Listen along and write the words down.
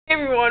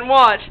Everyone,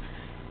 watch.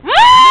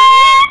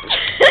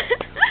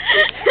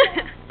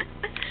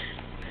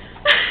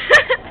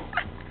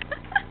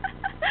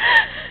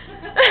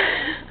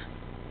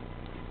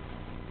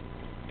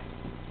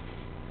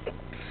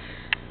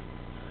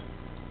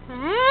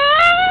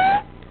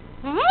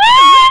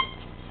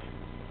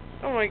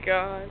 Oh my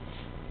god.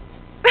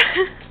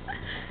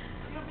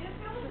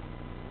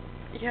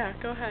 Yeah,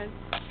 go ahead.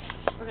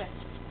 Okay.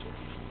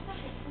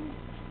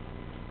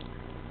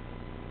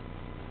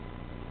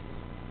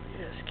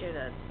 You're gonna scare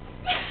that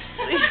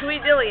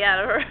sweet dilly out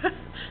of her.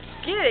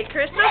 Get it,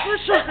 Chris. Don't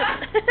push on.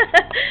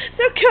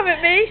 Don't come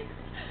at me.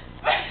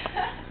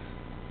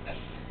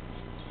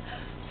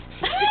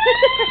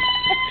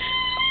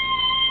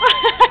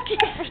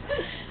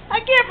 I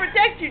can't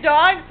protect you,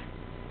 dog.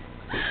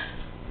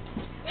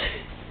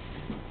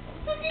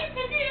 It's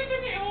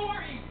okay, I won't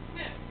hurt you.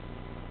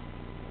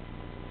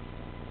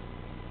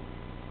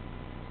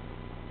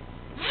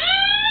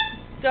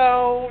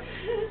 Don't.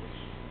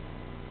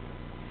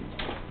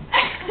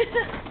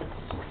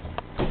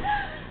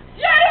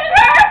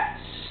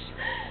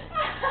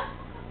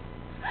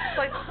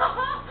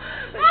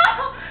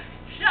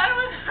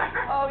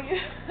 Oh, you.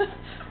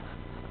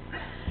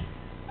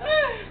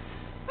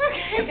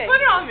 Okay,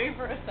 put it on me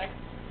for a second.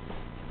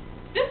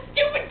 This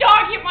stupid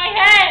dog hit my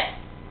head!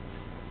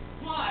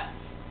 What?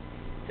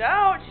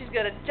 Don't. She's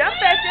gonna jump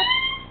at you.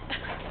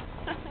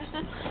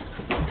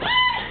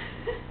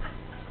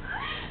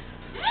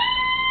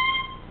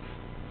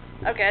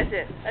 Okay, that's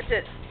it. That's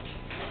it.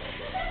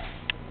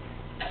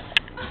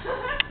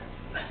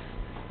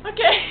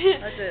 Okay.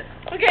 That's it.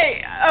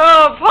 Okay,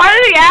 part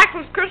of the act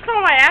was Chris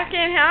called my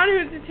Afghan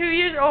Hound, who's 2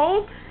 years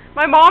old.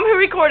 My mom, who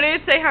recorded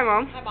it, say hi,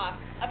 Mom. Hi, Mom.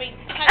 I mean,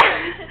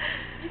 hi,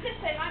 you said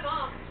say hi,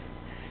 Mom.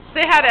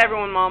 Say hi to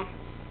everyone, Mom.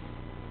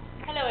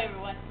 Hello,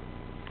 everyone.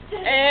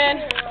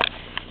 And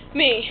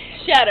me,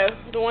 Shadow,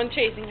 the one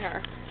chasing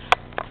her.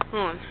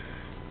 Hold on.